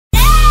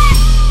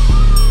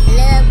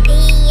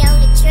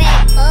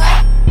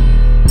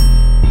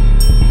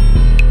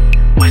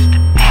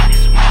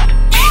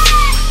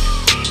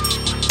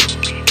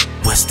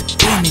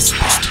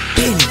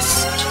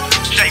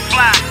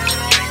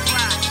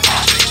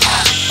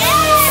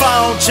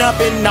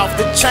jumping off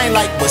the chain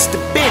like what's the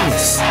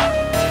business?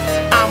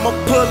 I'ma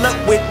pull up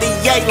with the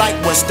yay like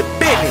what's the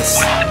business?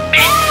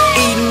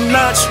 Eating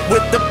lunch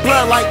with the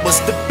blood like what's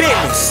the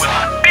business?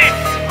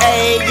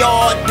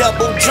 AR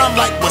double drum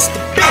like what's the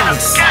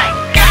business?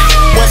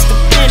 What's the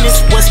business?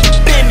 What's the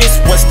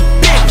business? What's the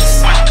business?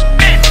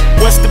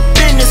 What's the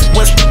business?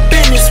 What's the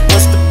business?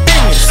 What's the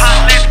business?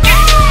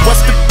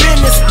 What's the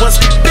business? What's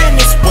the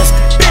business? What's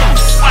the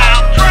business?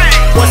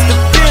 What's the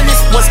business?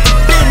 What's the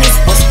business?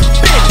 What's the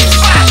business?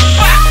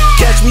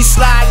 Catch me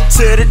sliding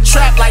to the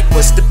trap like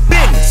what's the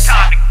business?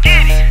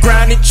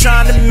 Grinding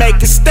trying to make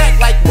a stack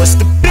like what's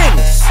the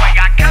business?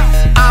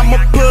 I'ma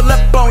pull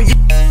up on you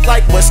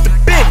like what's the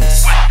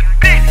business?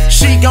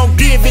 She gon'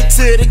 give it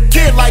to the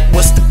kid like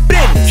what's the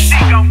business?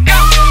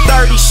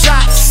 30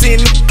 shots in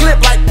the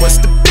clip like what's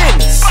the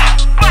business?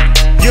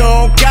 You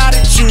don't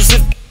gotta choose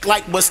it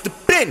like what's the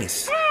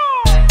business?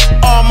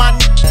 All my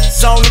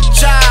niggas on the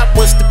job,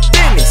 what's the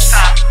business?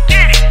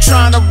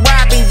 Tryna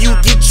rob and you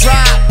get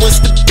dropped, what's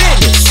the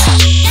business?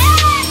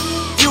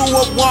 You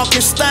a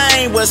walking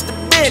stain, what's the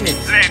business?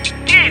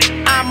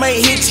 I'ma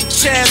hit your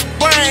chest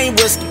brain,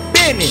 what's the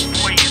business?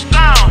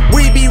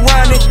 We be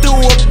running through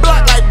a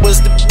block like what's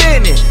the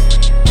business?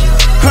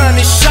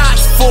 100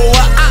 shots for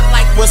a op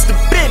like what's the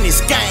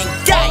business? Gang,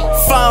 gang.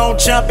 Phone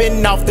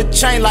jumping off the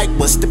chain like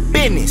what's the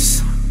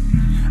business?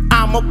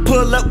 I'ma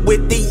pull up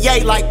with the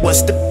yay like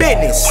what's the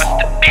business?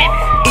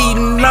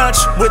 Eating lunch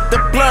with the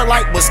blood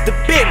like what's the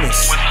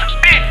business?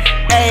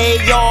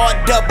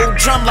 AR double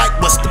drum like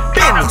what's the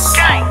business?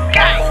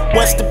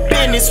 What's the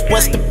business?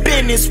 What's the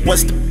business?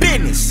 What's the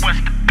business?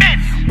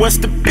 What's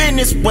the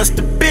business? What's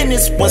the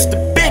business? What's the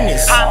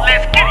business?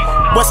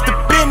 What's the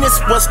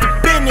business? What's the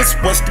business?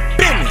 What's the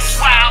business?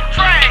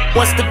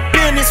 What's the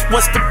business?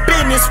 What's the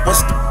business?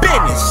 What's the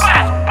business?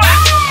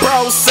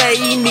 Bro say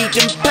he need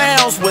them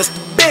pounds, what's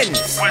the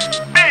business?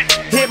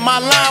 Hit my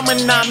line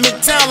when I'm in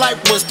town like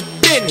what's the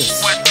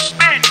business?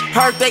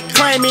 Heard they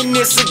claiming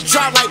it's a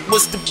drop like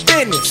what's the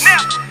business?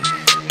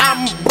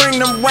 I'ma bring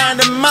them round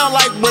the mouth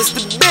like what's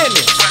the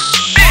business?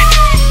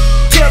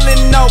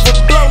 Killing over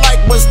blow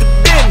like what's the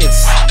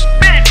business?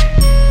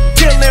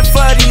 Killing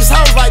for these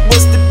hoes like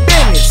what's the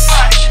business?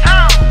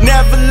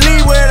 Never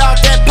leave without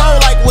that pole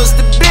like what's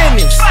the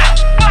business?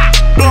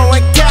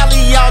 Blowing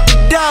Cali out the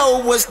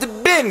door, what's the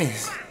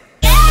business?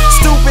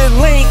 Stupid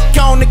link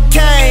on the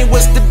cane,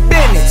 what's the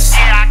business?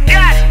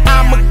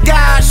 I'm a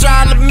guy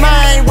trying to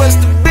main, what's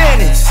the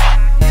business?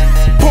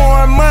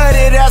 Pouring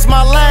muddy, that's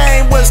my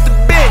lane, what's the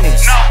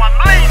business?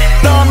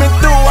 Thumbing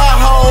through a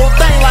whole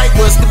thing like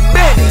what's the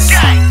business?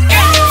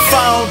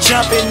 Phone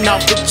jumping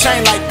off the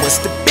chain like what's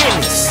the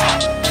business?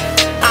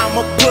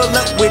 I'ma pull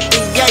up with the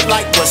yay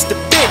like what's the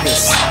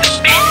business?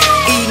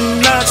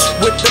 Eating lunch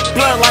with the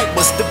blood like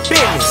what's the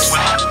business?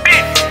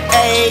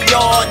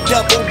 AR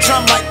double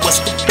drum like what's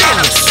the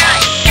business?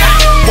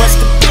 What's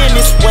the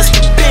business? What's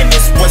the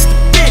business? What's the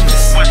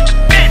business?